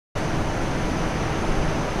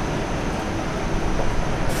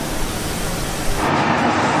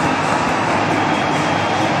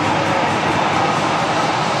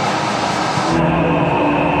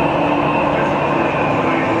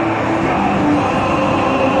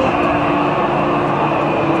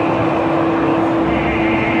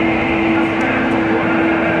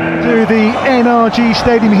NRG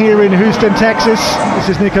Stadium here in Houston, Texas. This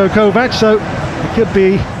is Niko Kovac, so it could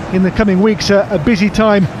be in the coming weeks a busy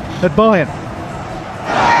time at Bayern.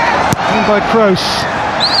 In by Kroos.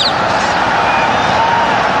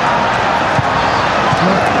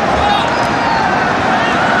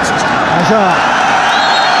 Hazard.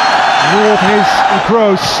 North is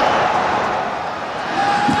Kroos.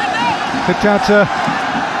 Picked out to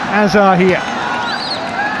Hazard here.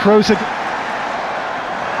 Kroos.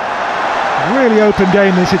 Really open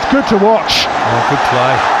game this, it's good to watch. Oh, good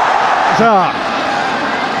try. Hazard.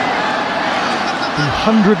 The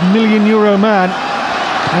 €100 million man.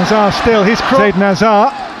 Hazard still, his cross. Eden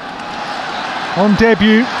Hazard. On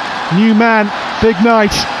debut, new man, big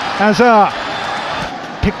night. Hazard.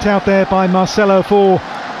 Picked out there by Marcelo for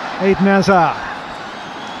Eden Hazard.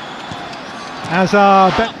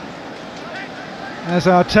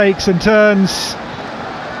 Hazard takes and turns.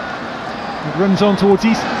 It runs on towards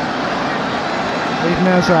East. Eden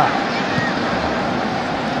Hazard.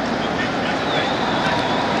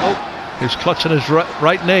 Oh, he's clutching his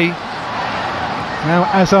right knee. Now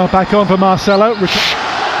Hazard back on for Marcelo.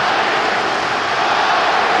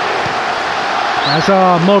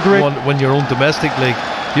 Hazard, Modric. When you're on domestic league,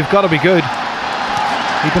 you've got to be good.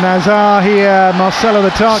 Eden Hazard here, Marcelo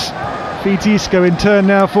the target. Feeds Isco in turn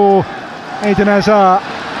now for Eden Hazard.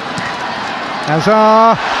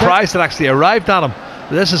 Hazard. Surprised it actually arrived at him.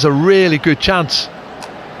 This is a really good chance.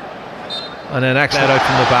 And then excellent out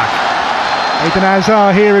from the back. Eden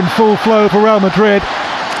Hazard here in full flow for Real Madrid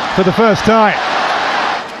for the first time.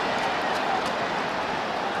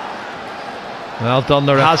 Well done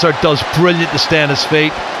there. Hazard does brilliant to stay on his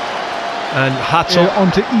feet. And hats up.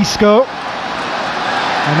 Onto Isco.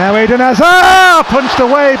 And now Eden Hazard! Punched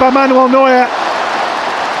away by Manuel Neuer.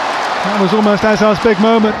 That was almost Hazard's big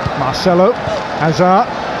moment. Marcelo, Hazard,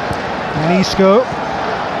 and Isco.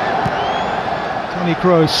 Toni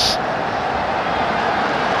Kroos.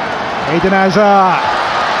 Eden Hazard.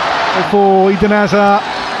 For Eden Hazard.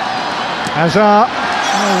 Hazard.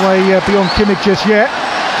 No way beyond Kimmich just yet.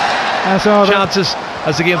 Hazard. Chances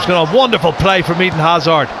as the game's going on. Wonderful play from Eden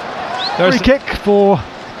Hazard. There's free kick for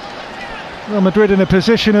Real Madrid in a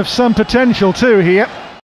position of some potential too here.